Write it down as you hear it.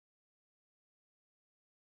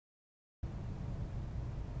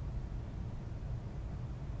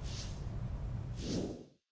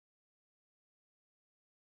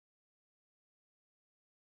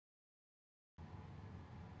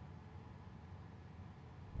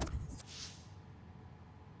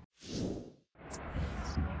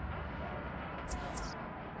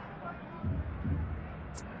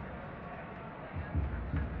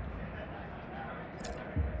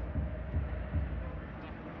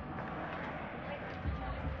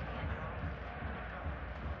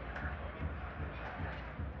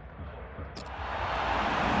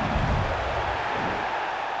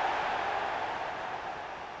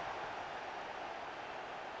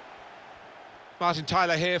Martin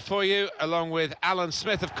Tyler here for you, along with Alan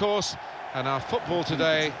Smith, of course, and our football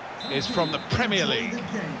today is from the Premier League.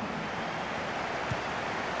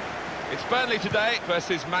 It's Burnley today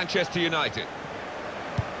versus Manchester United.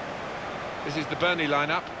 This is the Burnley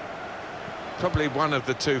lineup. Probably one of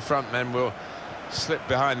the two front men will slip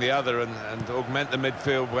behind the other and augment the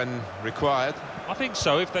midfield when required. I think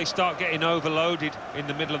so. If they start getting overloaded in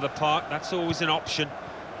the middle of the park, that's always an option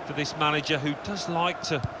for this manager, who does like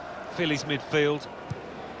to fill his midfield.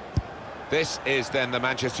 This is then the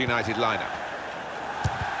Manchester United lineup.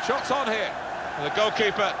 Shots on here. And the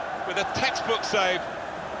goalkeeper with a textbook save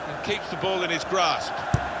and keeps the ball in his grasp.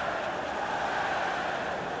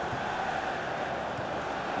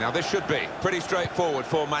 Now this should be pretty straightforward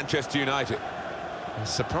for Manchester United.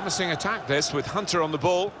 It's a promising attack, this, with Hunter on the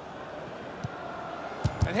ball.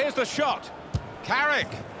 And here's the shot. Carrick.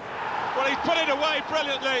 Well, he's put it away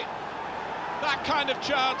brilliantly. That kind of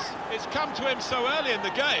chance, it's come to him so early in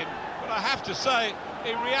the game, but I have to say,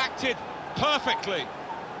 he reacted perfectly.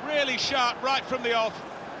 Really sharp right from the off,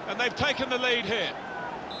 and they've taken the lead here.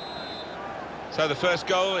 So the first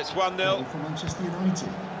goal, it's 1-0. For Manchester United,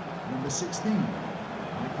 number 16,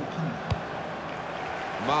 Michael Carrick.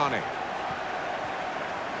 Marnie.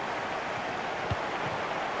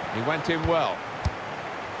 He went in well.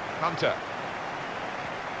 Hunter.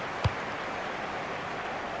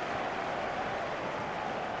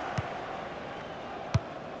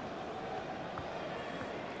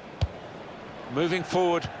 Moving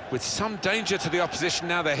forward with some danger to the opposition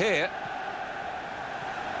now they're here.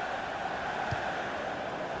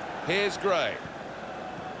 Here's Gray.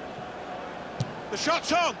 The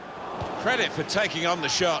shot's on! Credit for taking on the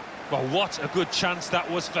shot. Well, what a good chance that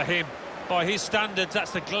was for him. By his standards,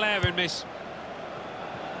 that's a glaring miss.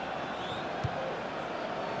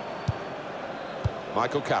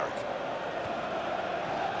 Michael Carrick.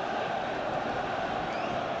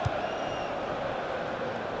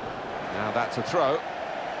 Now that's a throw.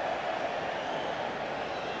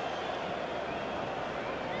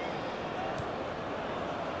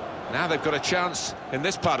 Now they've got a chance in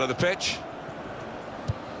this part of the pitch.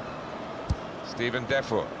 Stephen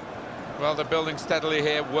Defoe. Well, they're building steadily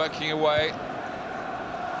here, working away.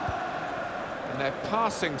 And they're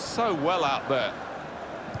passing so well out there.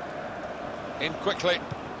 In quickly.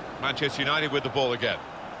 Manchester United with the ball again.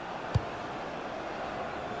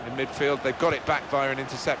 In midfield, they've got it back via an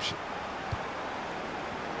interception.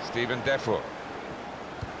 Stephen Defoe.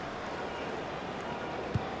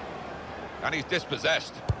 And he's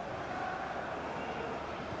dispossessed.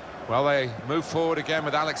 Well, they move forward again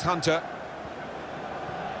with ALEXHUNTER.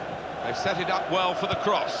 They've set it up well for the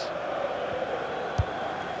cross.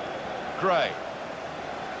 Gray.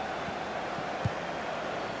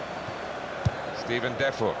 Stephen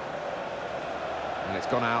Defoe. And it's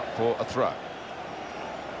gone out for a throw.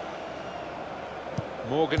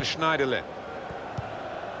 Morgan Schneiderlin.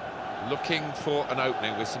 Looking for an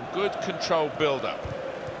opening with some good controlled build-up.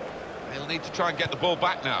 They'll need to try and get the ball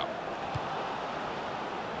back now.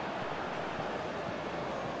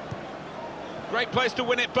 Great place to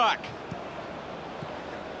win it back.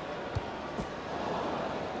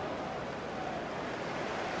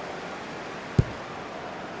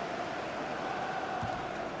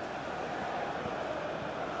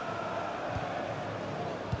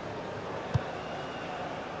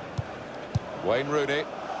 Wayne Rooney.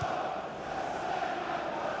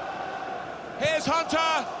 Here's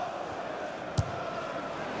Hunter!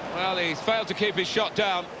 Well, he's failed to keep his shot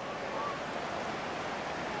down.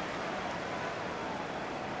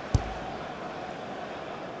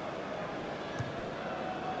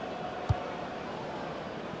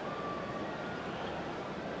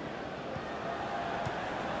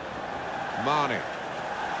 Marnie.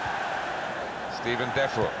 Stephen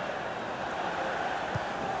Defoe.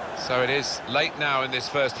 So it is late now in this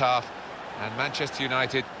first half, and Manchester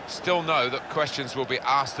United still know that questions will be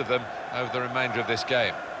asked of them over the remainder of this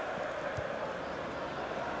game.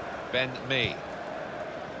 Ben Mee.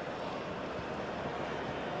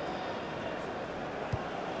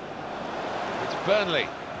 It's Burnley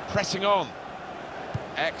pressing on.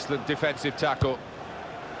 Excellent defensive tackle.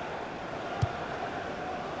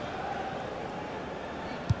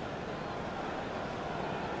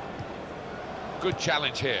 Good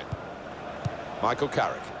challenge here. Michael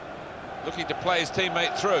Carrick looking to play his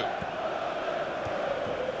teammate through.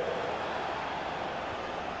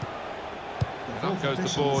 And up goes the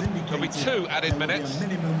board. There'll be 2 added minutes. A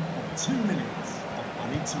minimum of 2 minutes of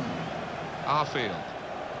added time. Arfield.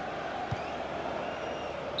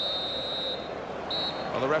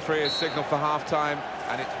 Well, the referee has signalled for half-time,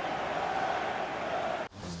 and it's...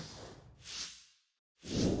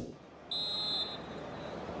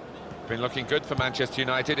 been looking good for Manchester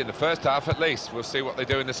United in the first half at least. We'll see what they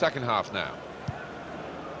do in the second half now.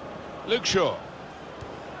 Luke Shaw.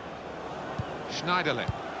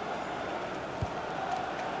 Schneiderlin.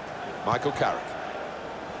 Michael Carrick.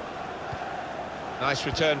 Nice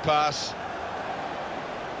return pass.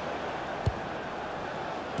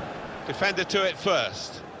 Defender to it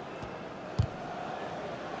first.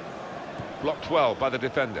 Blocked well by the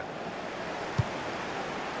defender.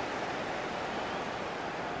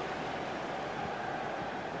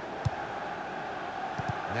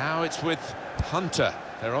 Now it's with Hunter.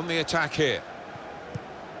 They're on the attack here.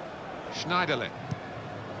 Schneiderlin.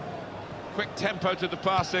 Quick tempo to the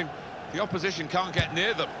passing. The opposition can't get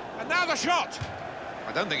near them. And now the shot!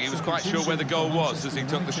 I don't think he was quite sure where the goal was as he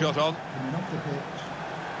took the shot on. Coming off the pitch,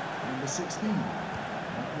 number 16.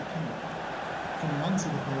 Coming onto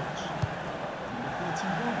the pitch, number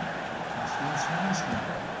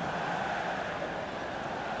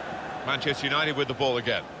 41. Manchester United with the ball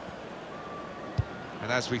again. And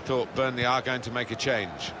as we thought, Burnley are going to make a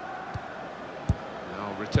change.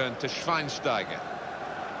 Now return to Schweinsteiger.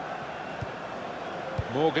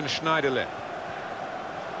 Morgan Schneiderlin.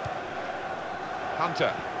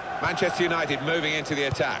 Hunter. Manchester United moving into the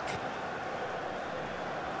attack.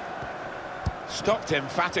 Stopped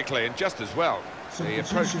emphatically and just as well. The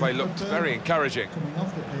approach play looked very encouraging.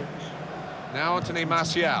 Now Anthony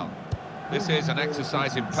Martial. This is an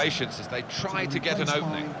exercise in patience as they try to get an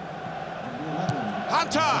opening.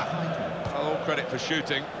 Hunter! Well, all credit for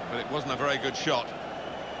shooting, but it wasn't a very good shot.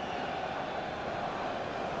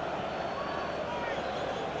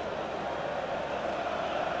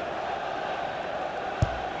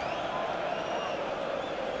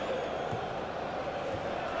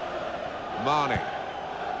 Marnie.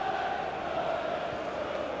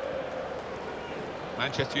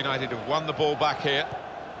 Manchester United have won the ball back here.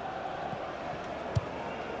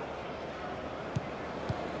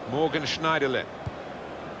 Morgan Schneiderlin.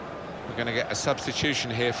 We're going to get a substitution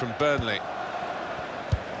here from Burnley.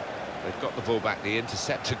 They've got the ball back. The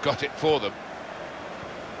interceptor got it for them.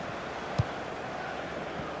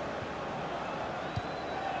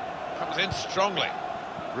 Comes in strongly.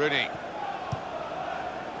 Rooney.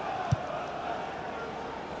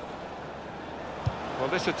 Well,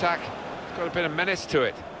 this attack has got a bit of menace to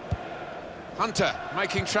it. Hunter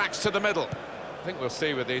making tracks to the middle. I think we'll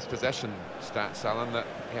see with these possession stats, Alan, that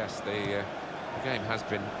yes, the game has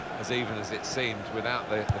been as even as it seemed without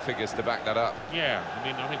the figures to back that up. Yeah, I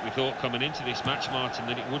mean, I think we thought coming into this match, Martin,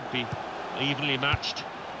 that it would be evenly matched.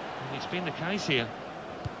 And it's been the case here.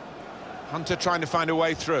 Hunter trying to find a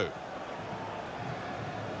way through.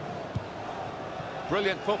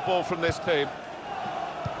 Brilliant football from this team.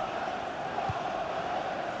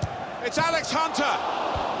 It's Alex Hunter.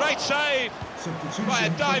 Great save by a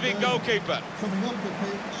diving goalkeeper. Coming off the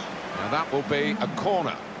pitch. Now that will be a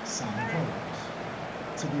corner. Sam Coles.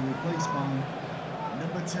 To be replaced by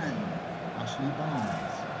number 10, Ashley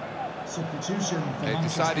Barnes. Substitution for They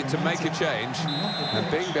decided to make a change,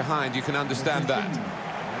 and being behind, you can understand that.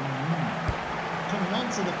 Coming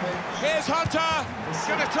onto the pitch. Here's Hunter.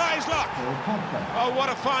 Going to try his luck. Oh, what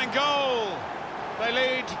a fine goal. They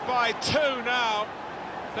lead by 2 now.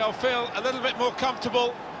 They'll feel a little bit more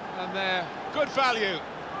comfortable, and they're good value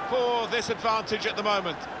for this advantage at the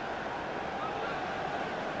moment.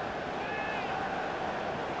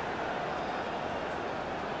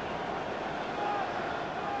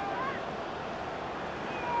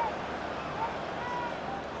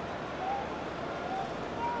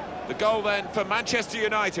 The goal then for Manchester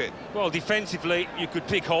United. Well, defensively, you could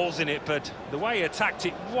pick holes in it, but the way he attacked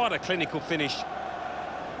it, what a clinical finish.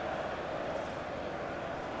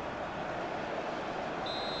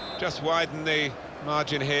 Just widen the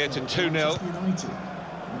margin here to 2-0.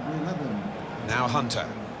 Now Hunter.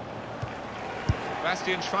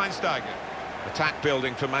 Bastian Schweinsteiger. Attack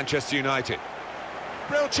building for Manchester United.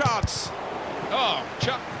 Real chance. Oh,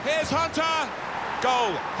 here's Hunter.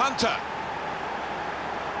 Goal, Hunter.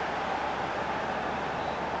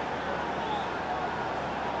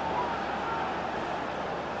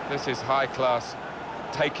 This is high-class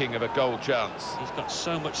taking of a goal chance. He's got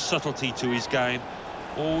so much subtlety to his game.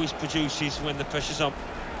 Always produces when the pressure's on.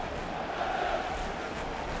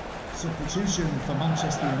 Substitution for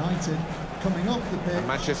Manchester United. Coming off the pitch. And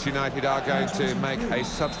Manchester United are going to make a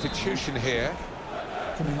substitution here.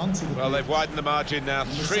 Coming onto the well, pitch. They've widened the margin now.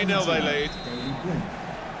 3-0 they lead.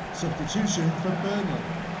 Substitution for Burnley.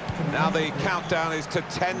 Now the countdown is to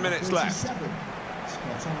 10 minutes left. Scott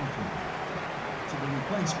Arthur. To be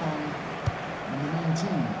replaced by number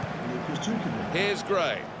 19, Lucas Jukovic. Here's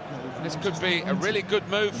Gray. This could be a really good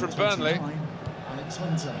move from Burnley.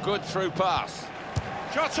 ALEXHUNTER. Good through pass.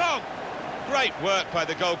 Shot on! Great work by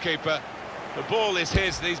the goalkeeper. The ball is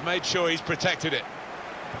his, and he's made sure he's protected it.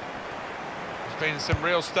 There's been some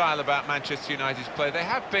real style about Manchester United's play. They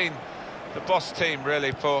have been the boss team,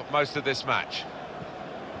 really, for most of this match.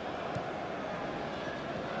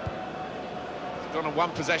 He's gone on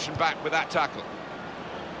one possession back with that tackle.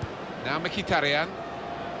 Now Mkhitaryan.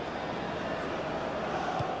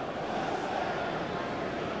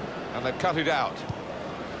 And they've cut it out.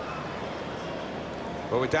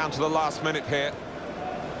 Well, we're down to the last minute here.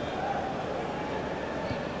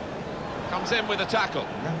 Comes in with a tackle.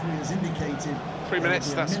 The referee has indicated 3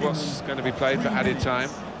 minutes, that's what's going to be played for added time.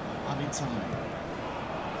 Added time.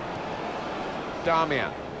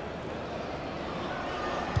 Darmian.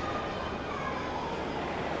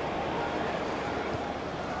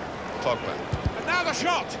 Pogba. And now the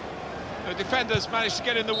shot! The defenders managed to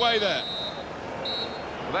get in the way there.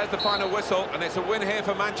 Well, there's the final whistle, and it's a win here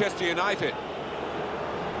for Manchester United.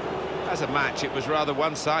 As a match, it was rather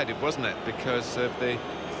one-sided, wasn't it? Because of the...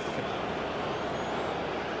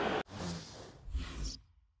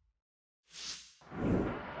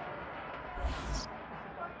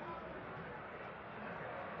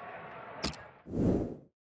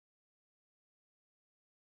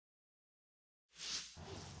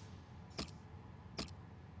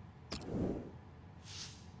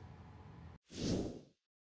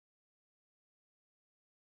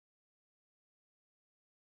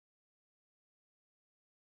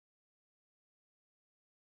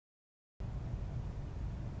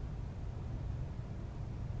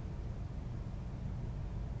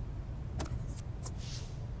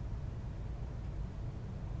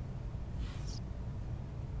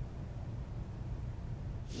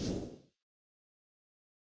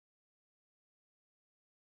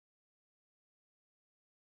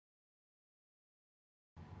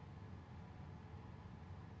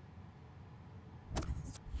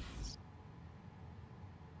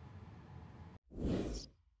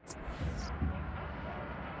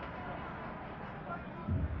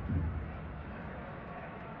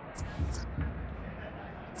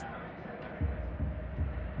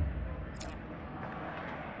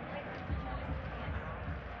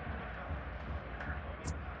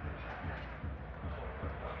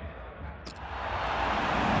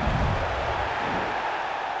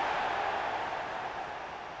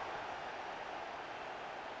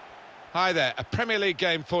 Hi there, a Premier League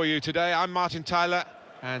game for you today. I'm Martin Tyler,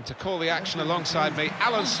 and to call the action alongside me,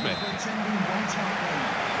 Alan Smith. Well,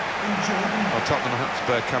 Tottenham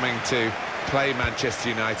Hotspur coming to play Manchester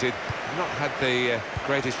United. They've not had the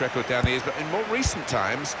greatest record down the years, but in more recent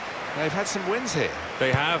times, they've had some wins here.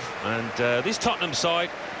 They have, and this Tottenham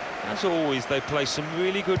side, as always, they play some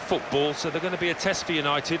really good football, so they're going to be a test for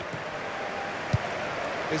United.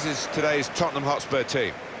 This is today's Tottenham Hotspur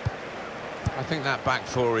team. I think that back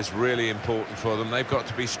four is really important for them. They've got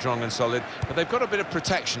to be strong and solid, but they've got a bit of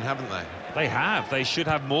protection, haven't they? They have. They should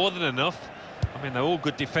have more than enough. I mean, they're all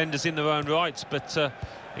good defenders in their own rights, but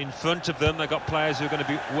in front of them, they've got players who are going to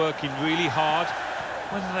be working really hard.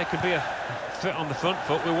 Whether they can be a fit on the front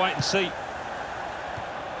foot, we'll wait and see.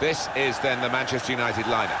 This is then the Manchester United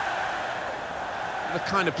lineup. The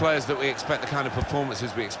kind of players that we expect, the kind of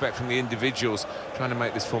performances we expect from the individuals trying to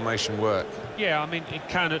make this formation work. Yeah, I mean, it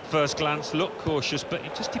can at first glance look cautious, but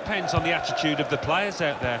it just depends on the attitude of the players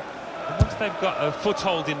out there. And once they've got a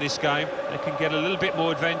foothold in this game, they can get a little bit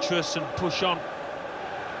more adventurous and push on.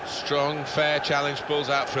 Strong, fair challenge, balls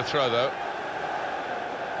out for a throw, though.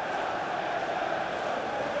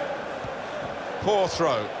 Poor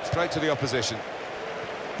throw, straight to the opposition.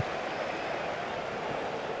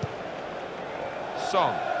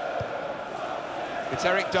 Son. It's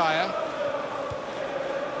Eric Dyer.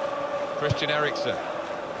 Christian Eriksen.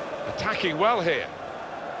 Attacking well here.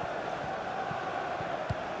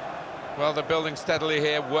 Well, they're building steadily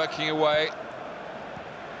here, working away.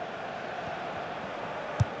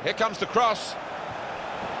 Here comes the cross.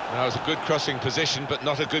 That was a good crossing position, but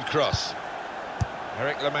not a good cross.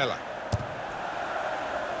 Eric Lamela.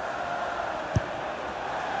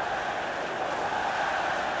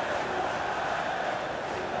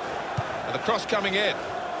 And the cross coming in.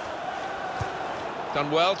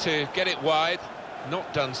 Done well to get it wide.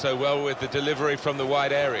 Not done so well with the delivery from the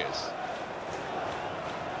wide areas.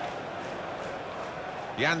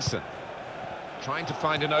 Janssen trying to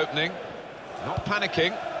find an opening, not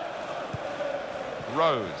panicking.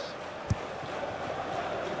 Rose.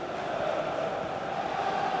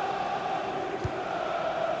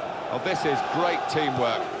 Well, this is great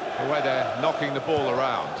teamwork, the way they're knocking the ball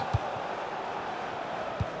around.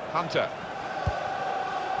 Hunter.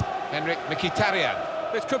 Henrik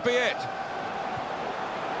Mkhitaryan. This could be it.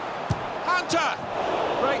 Hunter!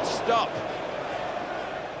 Great stop.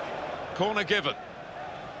 Corner given.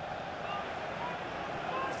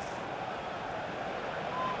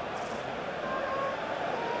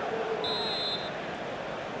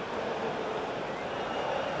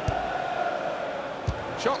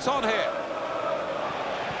 Shots on here.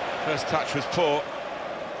 First touch was poor.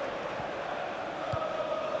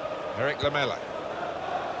 Eric Lamela.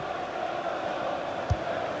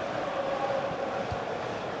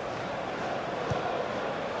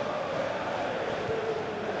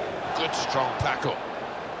 Good strong tackle.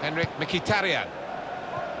 Henrik Mkhitaryan.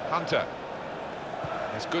 Hunter.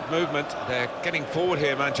 There's good movement. They're getting forward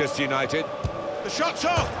here, Manchester United. The shot's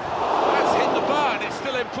off! That's hit the bar and it's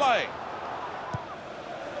still in play.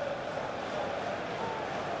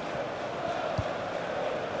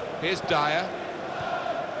 Here's Dyer.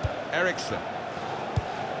 Eriksson.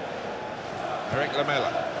 Eric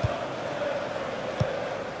Lamela.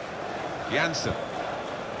 Janssen.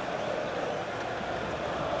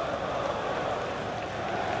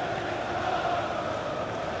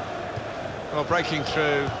 Well, breaking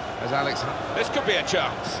through as ALEXHUNTER. This could be a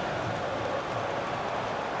chance.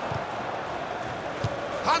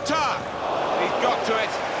 Hunter! He's got to it,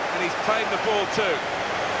 and he's played the ball too.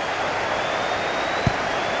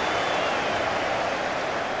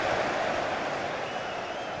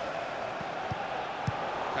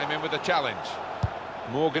 Came in with a challenge.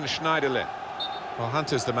 Morgan Schneiderlin. Well,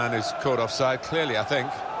 Hunter's the man who's caught offside, clearly, I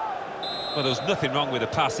think. Well, there was nothing wrong with the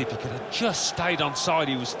pass. If he could have just stayed on side,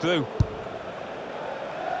 he was through.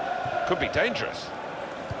 Could be dangerous.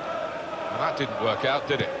 Well, that didn't work out,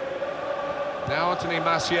 did it? Now Anthony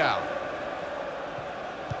Martial.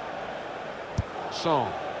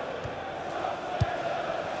 Song.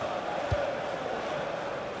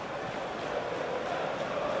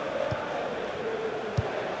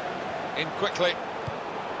 In quickly.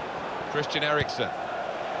 Christian Eriksen.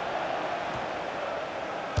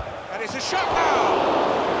 And it's a shot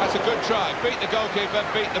now! That's a good try. Beat the goalkeeper,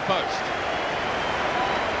 beat the post.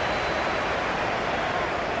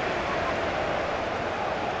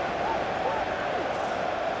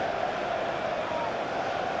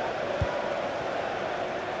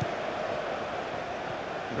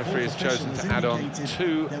 The referee has chosen to add on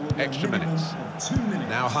 2 extra minutes.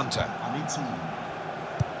 Now Hunter.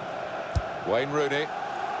 Wayne Rooney.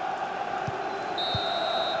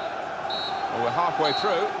 Well, we're halfway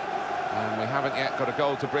through, and we haven't yet got a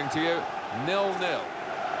goal to bring to you. 0-0.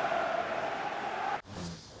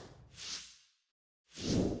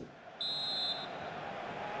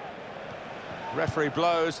 Referee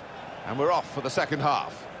blows, and we're off for the second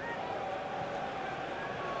half.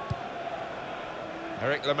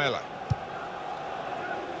 Eric Lamela.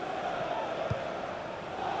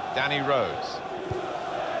 Danny Rose.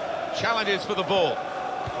 Challenges for the ball.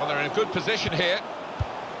 Well, they're in a good position here.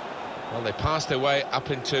 Well, they passed their way up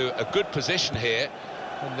into a good position here,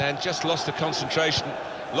 and then just lost the concentration,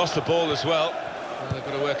 lost the ball as well. Well, they've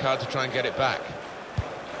got to work hard to try and get it back.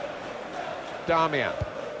 Damian.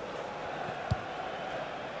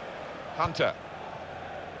 Hunter.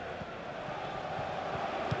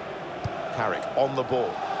 Carrick on the ball,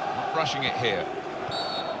 not rushing it here.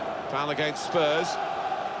 Foul against Spurs.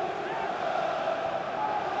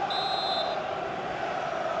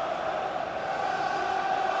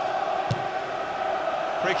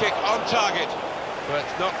 Free kick on target, but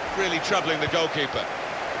not really troubling the goalkeeper.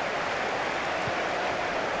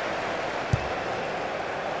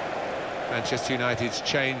 Manchester United's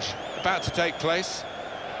change about to take place.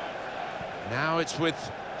 Now it's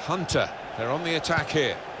with Hunter. They're on the attack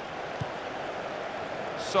here.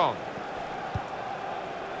 Song.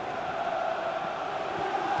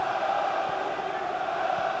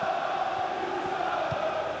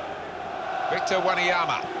 Victor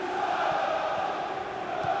Wanyama.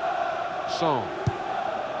 Song.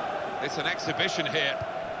 It's an exhibition here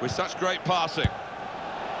with such great passing.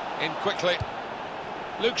 In quickly.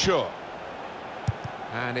 Luke Shaw.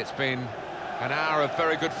 And it's been an hour of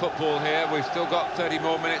very good football here. We've still got 30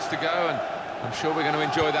 more minutes to go, and I'm sure we're going to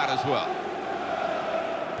enjoy that as well.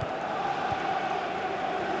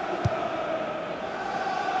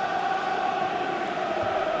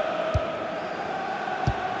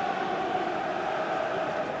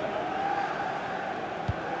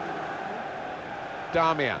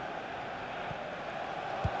 Damian.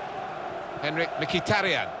 Henrik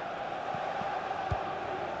Mkhitaryan.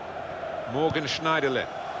 Morgan Schneiderlin.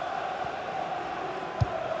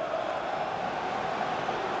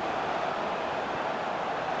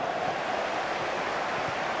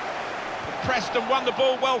 Pressed and won the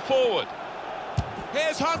ball well forward.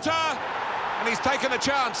 Here's Hunter, and he's taken a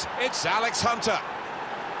chance. It's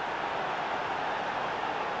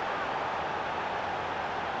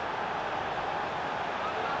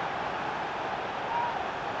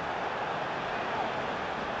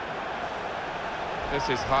This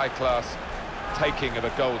is high-class taking of a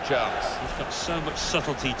goal chance. He's got so much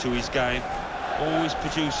subtlety to his game. Always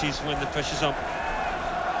produces when the pressure's on.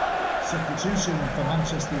 Substitution for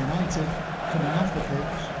Manchester United coming off the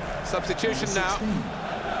pitch. Substitution now.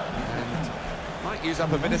 And might use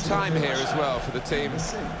up a bit of time here as well for the team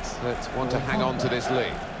that want to hang on to this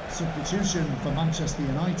lead. Substitution for Manchester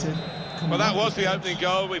United. Well, that was the opening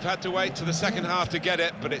goal. We've had to wait to the second half to get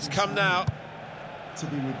it, but it's come now. To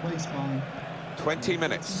be replaced by 20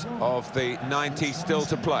 minutes of the 90 still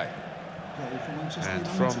to play. And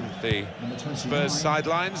from the Spurs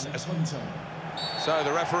sidelines, so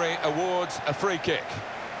the referee awards a free kick.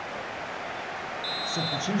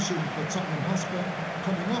 Substitution for Tottenham Hotspur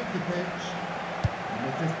coming off the pitch.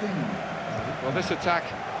 Number 15. Well, this attack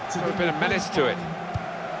has a bit of menace to it.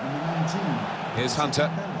 Number 19. Here's Hunter.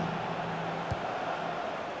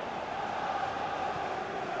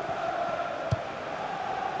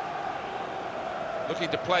 Looking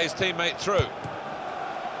to play his teammate through.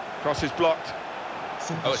 Cross is blocked.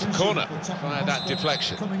 Oh, it's a corner via that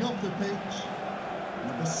deflection. Coming off the pitch,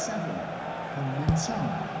 number 7, and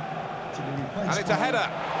it's a header.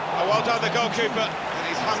 Oh, well done, the goalkeeper. And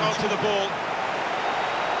he's hung on to the ball.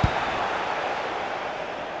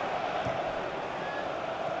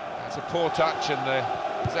 That's a poor touch, and the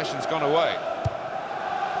possession's gone away.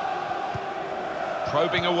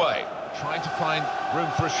 Probing away, trying to find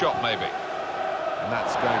room for a shot, maybe. And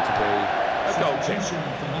that's going to be a goal kick. For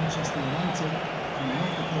Manchester United, coming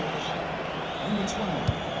off the pitch, number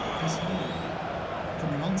 12, Chris Smalling.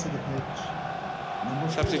 Coming onto the pitch, number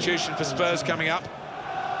 4. Substitution for Spurs coming up.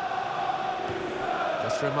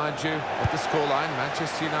 Just to remind you of the scoreline,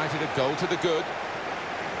 Manchester United a goal to the good.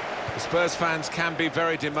 The Spurs fans can be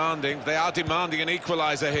very demanding. They are demanding an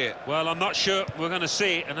equaliser here. Well, I'm not sure we're going to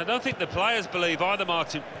see it, and I don't think the players believe either,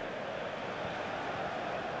 Martin.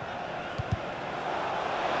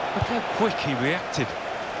 Look how quick he reacted.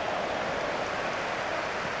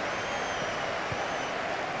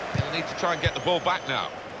 They'll need to try and get the ball back now.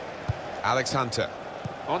 ALEXHUNTER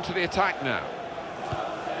onto the attack now.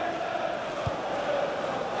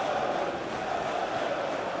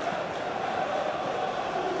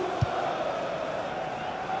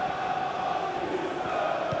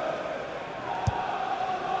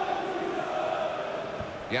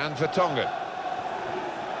 Jan Vertonghen.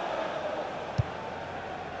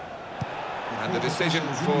 And the decision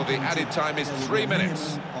for the added time is 3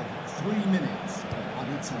 minutes. 3 minutes of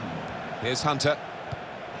added time. Here's Hunter.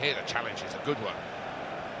 Here the challenge is a good one.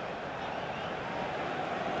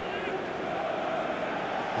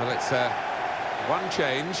 Well, it's one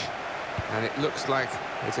change, and it looks like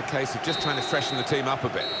it's a case of just trying to freshen the team up a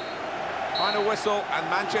bit. Final whistle, and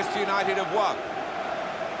Manchester United have won.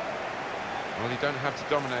 Well, you don't have to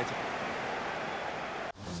dominate it.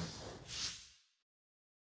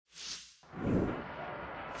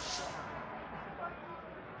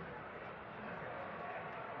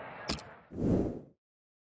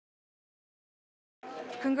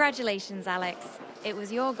 Congratulations, Alex. It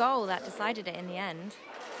was your goal that decided it in the end.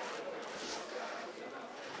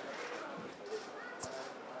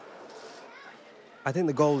 I think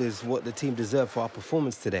the goal is what the team deserved for our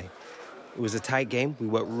performance today. It was a tight game, we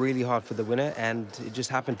worked really hard for the winner, and it just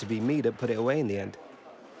happened to be me that put it away in the end.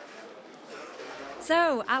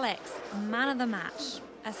 So, Alex, man of the match.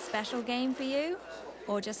 A special game for you,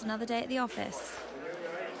 or just another day at the office?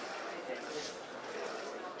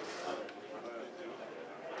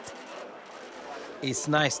 It's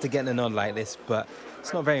nice to get a nod like this, but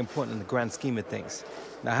it's not very important in the grand scheme of things.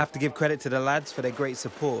 Now, I have to give credit to the lads for their great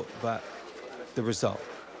support, but the result,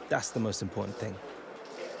 that's the most important thing.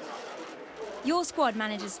 Your squad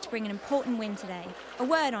manages to bring an important win today. A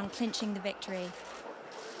word on clinching the victory.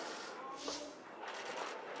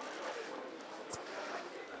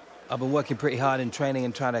 I've been working pretty hard in training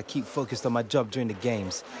and trying to keep focused on my job during the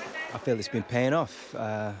games. I feel it's been paying off.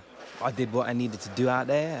 I did what I needed to do out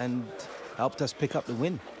there and helped us pick up the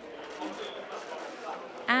win.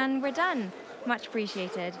 And we're done. Much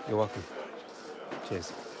appreciated. You're welcome.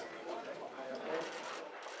 Cheers.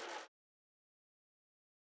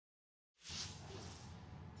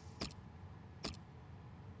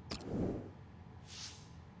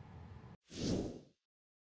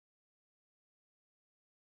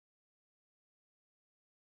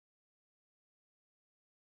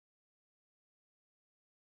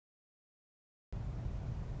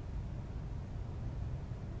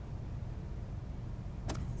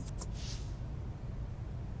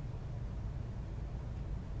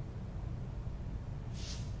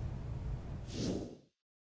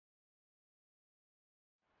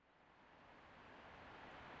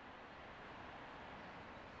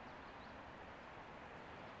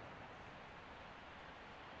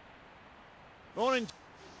 Morning.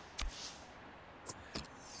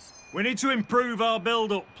 We need to improve our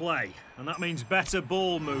build-up play, and that means better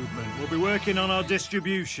ball movement. We'll be working on our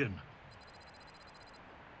distribution.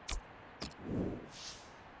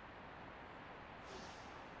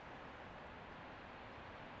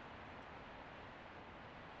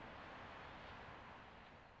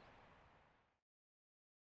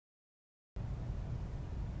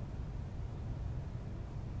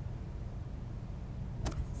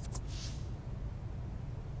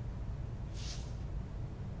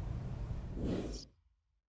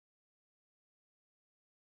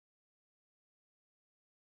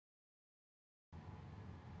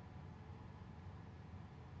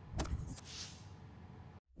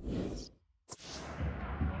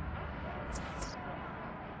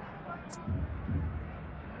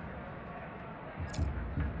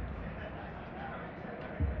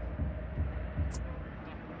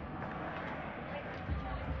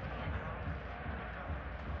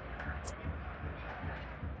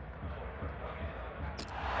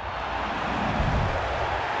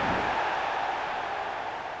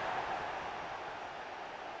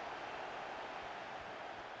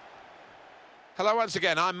 Hello once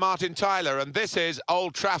again, I'm Martin Tyler and this is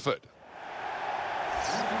Old Trafford.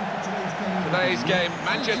 Today's game,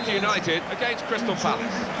 Manchester United against Crystal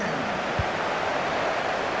Palace.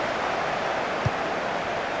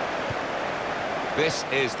 This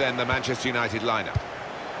is then the Manchester United lineup.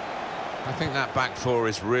 I think that back four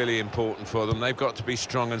is really important for them. They've got to be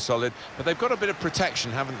strong and solid, but they've got a bit of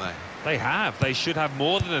protection, haven't they? They have. They should have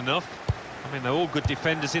more than enough. I mean, they're all good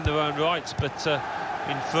defenders in their own rights, but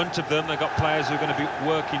in front of them, they've got players who are going to be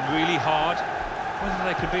working really hard. Whether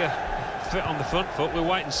they could be a threat on the front foot, we'll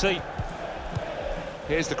wait and see.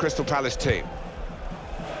 Here's the Crystal Palace team.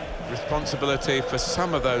 Responsibility for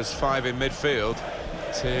some of those five in midfield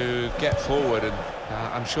to get forward, and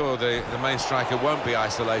I'm sure the main striker won't be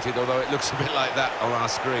isolated, although it looks a bit like that on our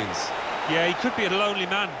screens. Yeah, he could be a lonely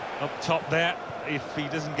man up top there if he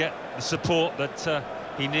doesn't get the support that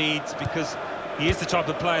he needs, because he is the type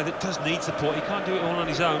of player that does need support. He can't do it all on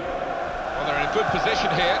his own. Well, they're in a good position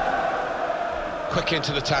here. Quick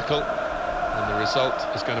into the tackle, and the result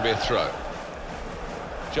is going to be a throw.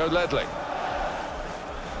 Joe Ledley.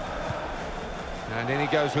 And in he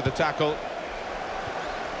goes with the tackle.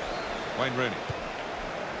 Wayne Rooney.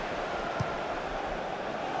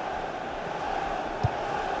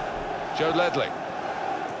 Joe Ledley.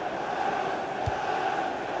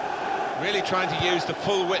 Really trying to use the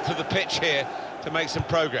full width of the pitch here to make some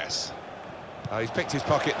progress. He's picked his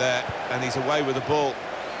pocket there, and he's away with the ball.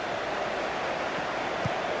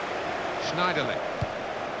 Schneiderlin.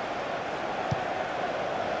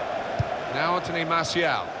 Now Anthony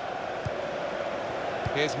Martial.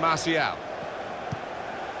 Here's Martial.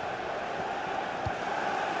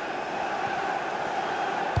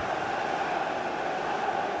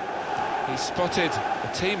 He's spotted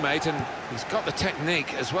a teammate, and he's got the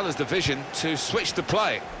technique as well as the vision to switch the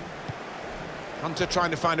play. Hunter trying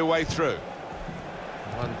to find a way through.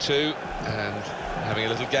 1-2, and having a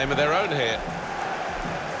little game of their own here.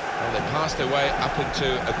 Well, they passed their way up into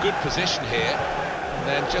a good position here, and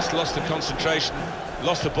then just lost the concentration,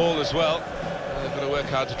 lost the ball as well. Well, they've got to work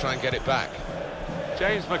hard to try and get it back.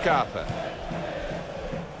 James MacArthur.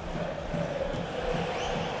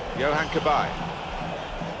 Johan Cabaye.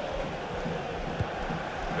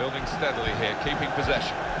 Building steadily here, keeping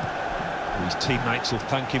possession. His teammates will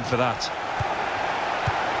thank him for that.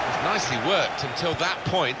 It's nicely worked until that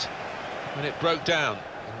point when it broke down.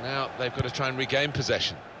 And now they've got to try and regain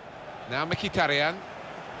possession. Now Mkhitaryan.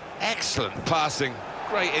 Excellent passing,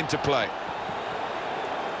 great interplay.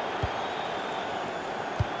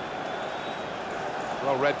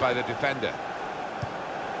 Well read by the defender.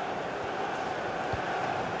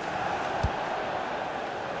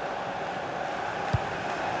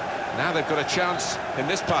 Now they've got a chance in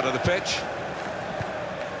this part of the pitch.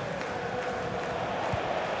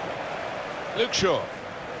 Luke Shaw.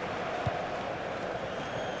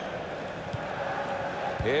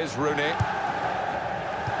 Here's Rooney.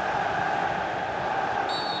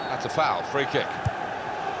 That's a foul, free kick.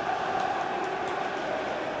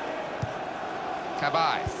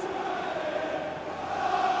 Cabaye.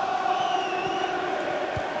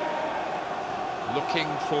 Looking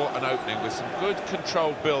for an opening with some good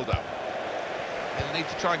controlled build-up. They'll need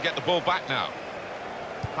to try and get the ball back now.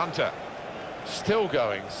 Hunter, still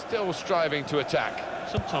going, still striving to attack.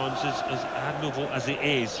 Sometimes, as admirable as it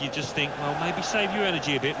is, you just think, well, maybe save your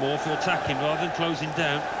energy a bit more for attacking rather than closing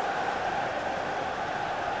down.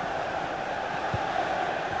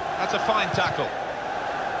 That's a fine tackle.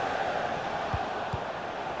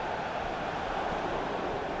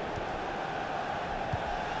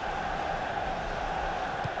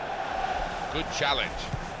 Good challenge.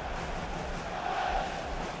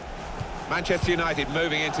 Manchester United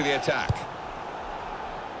moving into the attack.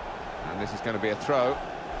 And this is going to be a throw.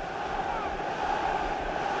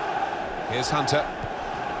 Here's Hunter.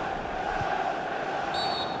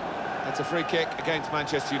 That's a free kick against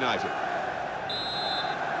Manchester United.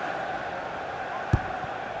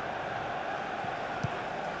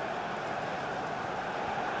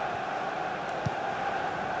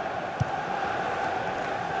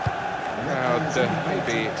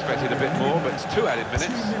 Maybe expected a bit more, but it's 2 added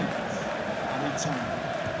minutes.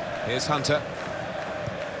 Here's Hunter.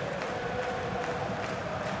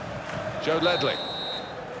 Joe Ledley.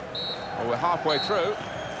 Well, we're halfway through.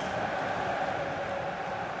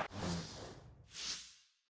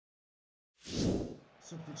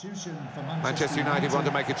 Substitution for Manchester United want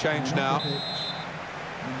to make a change now.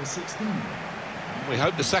 Number 16. We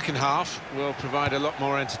hope the second half will provide a lot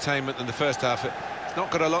more entertainment than the first half. It's not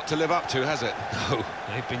got a lot to live up to, has it? No,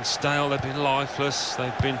 they've been stale, they've been lifeless,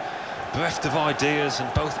 they've been bereft of ideas,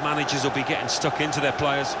 and both managers will be getting stuck into their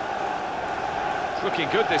players. It's looking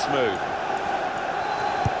good, this move.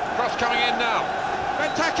 Cross coming in now.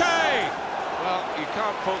 Benteke! Well, you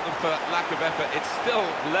can't fault them for lack of effort. It's still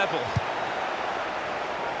level.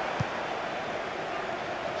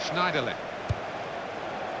 Schneiderlin.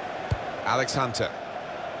 ALEXHUNTER.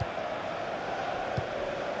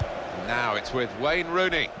 Now it's with Wayne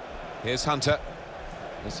Rooney. Here's Hunter.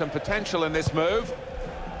 There's some potential in this move.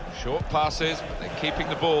 Short passes, but they're keeping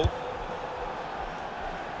the ball.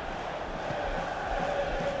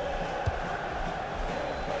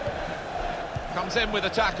 Comes in with a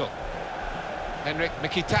tackle. Henrik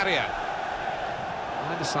Mkhitaryan.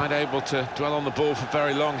 Neither side able to dwell on the ball for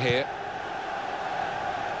very long here.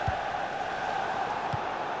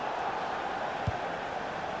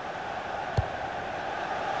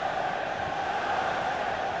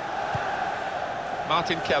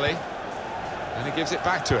 Martin Kelly, and he gives it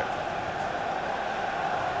back to it.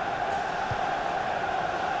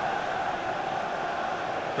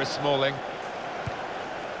 Chris Smalling.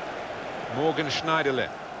 Morgan Schneiderlin.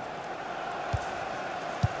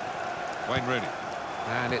 Wayne Rooney.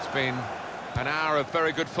 And it's been an hour of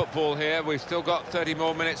very good football here. We've still got 30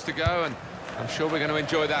 more minutes to go, and I'm sure we're going to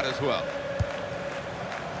enjoy that as well.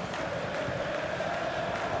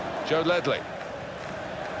 Joe Ledley.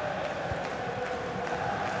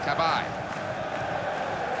 Cabaye.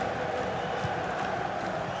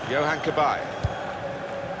 Johan Cabaye.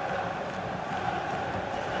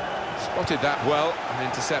 Spotted that well and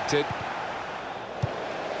intercepted.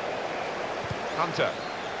 Hunter.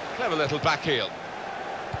 Clever little back heel.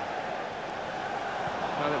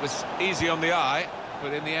 Well, it was easy on the eye,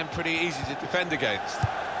 but in the end pretty easy to defend against.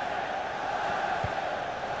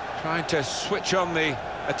 Trying to switch on the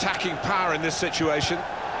attacking power in this situation.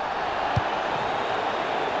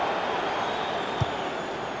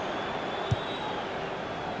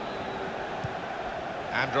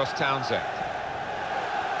 Andros Townsend.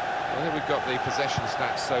 Well, here we've got the possession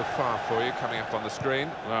stats so far for you coming up on the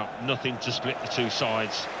screen. Well, nothing to split the two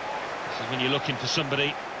sides. This is when you're looking for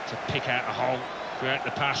somebody to pick out a hole, create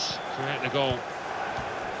the pass, create the goal.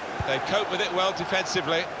 They cope with it well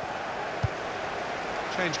defensively.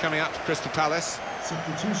 Change coming up for Crystal Palace.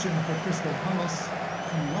 Substitution for Crystal Palace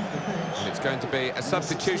coming off the pitch. And it's going to be a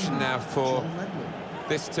substitution now for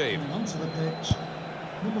this team. Coming onto the pitch,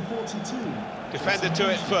 number 42. Defender to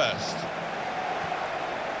it first.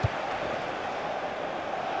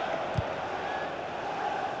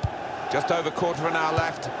 Just over quarter of an hour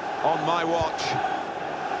left on my watch.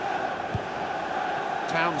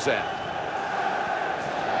 Townsend.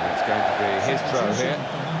 It's going to be his throw here.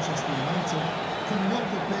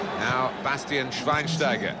 Now Bastian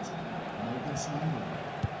Schweinsteiger.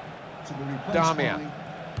 Damian.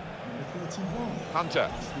 Hunter.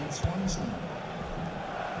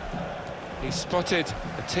 He spotted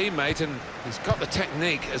a teammate and he's got the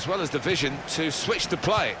technique as well as the vision to switch the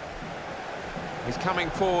play. He's coming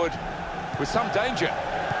forward with some danger.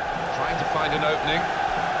 Trying to find an opening.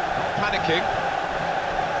 Not panicking.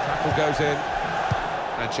 Tackle goes in.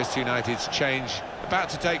 Manchester United's change about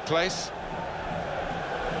to take place.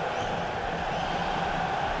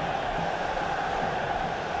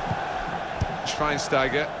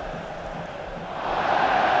 Schweinsteiger.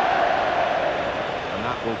 And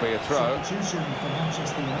that will be a throw.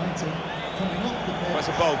 Well, it's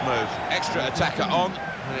a bold move. Extra attacker on,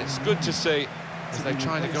 and it's good to see as they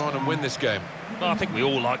try to go on and win this game. Well, I think we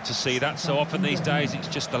all like to see that. So often these days it's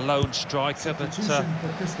just the lone striker, but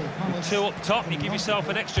with two up top, you give yourself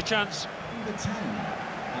an extra chance.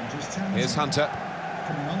 Here's Hunter.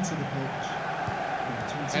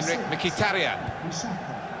 Henrik Mkhitaryan.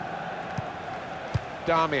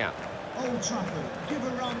 Damian. Old Trafford, give a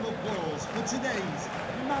round of applause for today's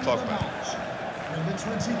man of the Pogba. match. Number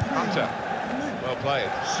 23. Hunter. Luke Well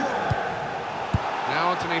played. Shaw.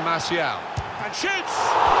 Now Anthony Martial. And shoots!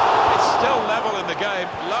 It's still level in the game,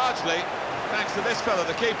 largely thanks to this fella,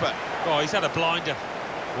 the keeper. Oh, he's had a blinder.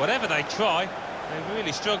 Whatever they try, they're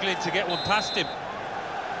really struggling to get one past him. The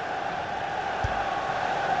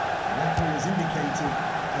referee has indicated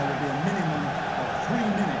there will be a minimum of 3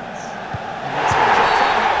 minutes.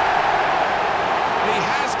 He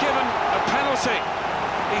has given a penalty.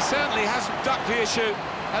 He certainly hasn't ducked the issue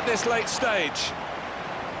at this late stage.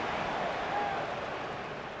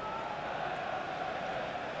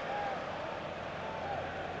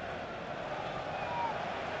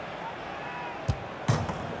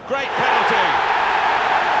 Great penalty.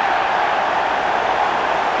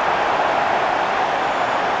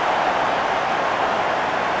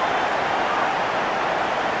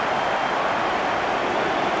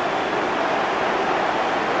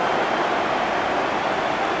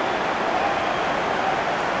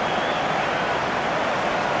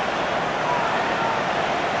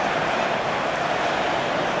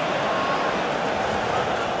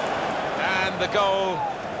 And the goal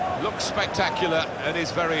looks spectacular and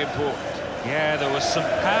is very important. Yeah, there was some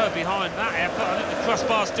power behind that effort. I think the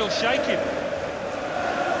crossbar's still shaking.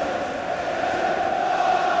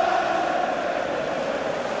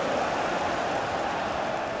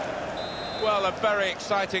 Well, a very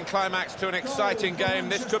exciting climax to an exciting game.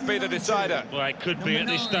 This could be the decider. Well, it could be at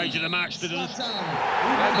this stage of the match, didn't it? There's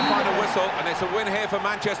the final whistle, and it's a win here for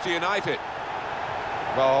Manchester United.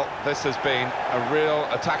 Well, this has been a real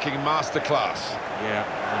attacking masterclass. Yeah,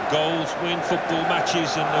 and goals win football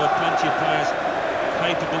matches, and there are plenty of players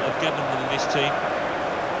capable of getting them in this team.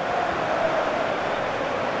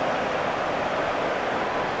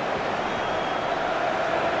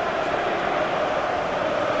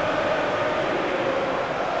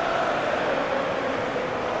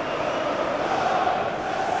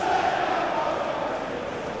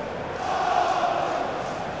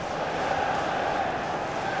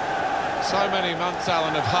 So many months,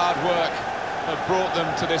 Alan, of hard work have brought them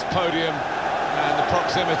to this podium and the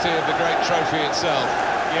proximity of the great trophy itself.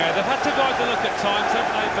 Yeah, they've had to ride the look at times,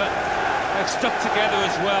 haven't they? But they've stuck together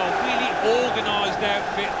as well. Really organised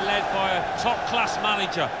outfit led by a top-class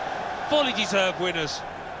manager. Fully deserved winners.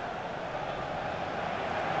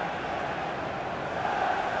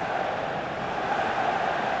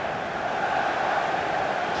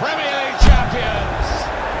 Premier League champions!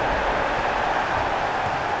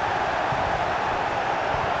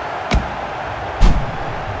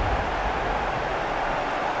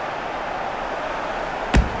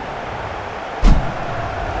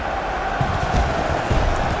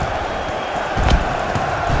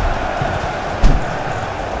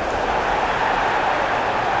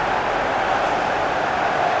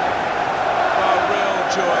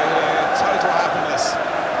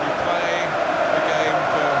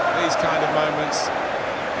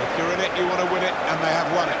 You want to win it, and they have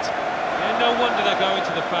won it. Yeah, no wonder they're going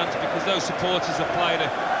to the fans, because those supporters have played a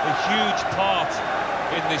huge part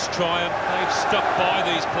in this triumph. They've stuck by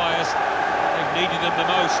these players. They've needed them the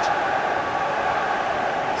most.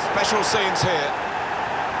 Special scenes here.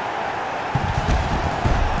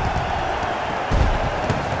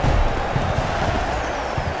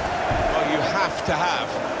 Well, you have to have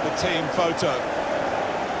the team photo.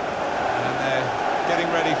 And they're getting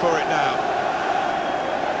ready for it now.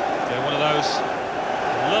 They're one of those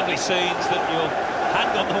lovely scenes that you'll hang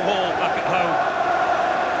on the wall back at home.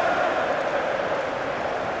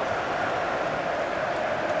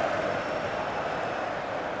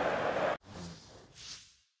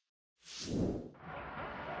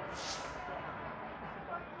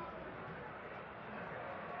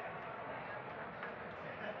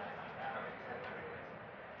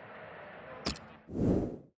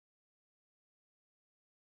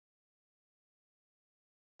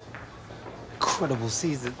 Incredible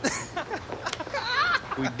season.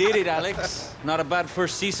 We did it, Alex. Not a bad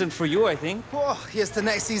first season for you, I think. Oh, here's the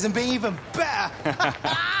next season being even better.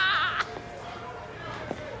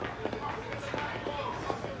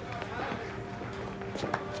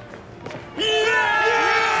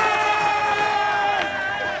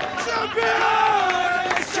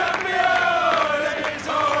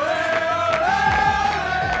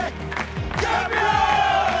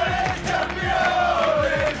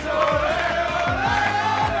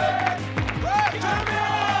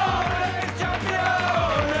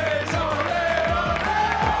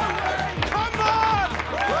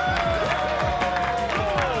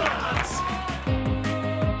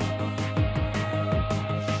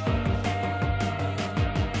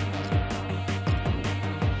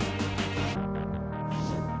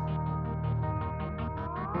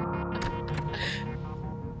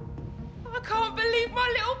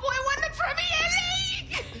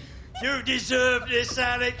 You deserve this,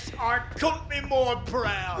 Alex. I couldn't be more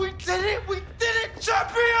proud. We did it,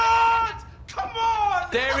 champions! Come on!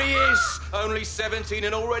 There he is, only 17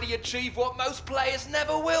 and already achieved what most players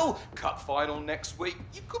never will. Cup final next week.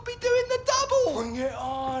 You could be doing the double. Bring it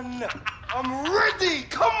on. I'm ready.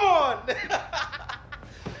 Come on.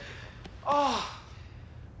 Oh.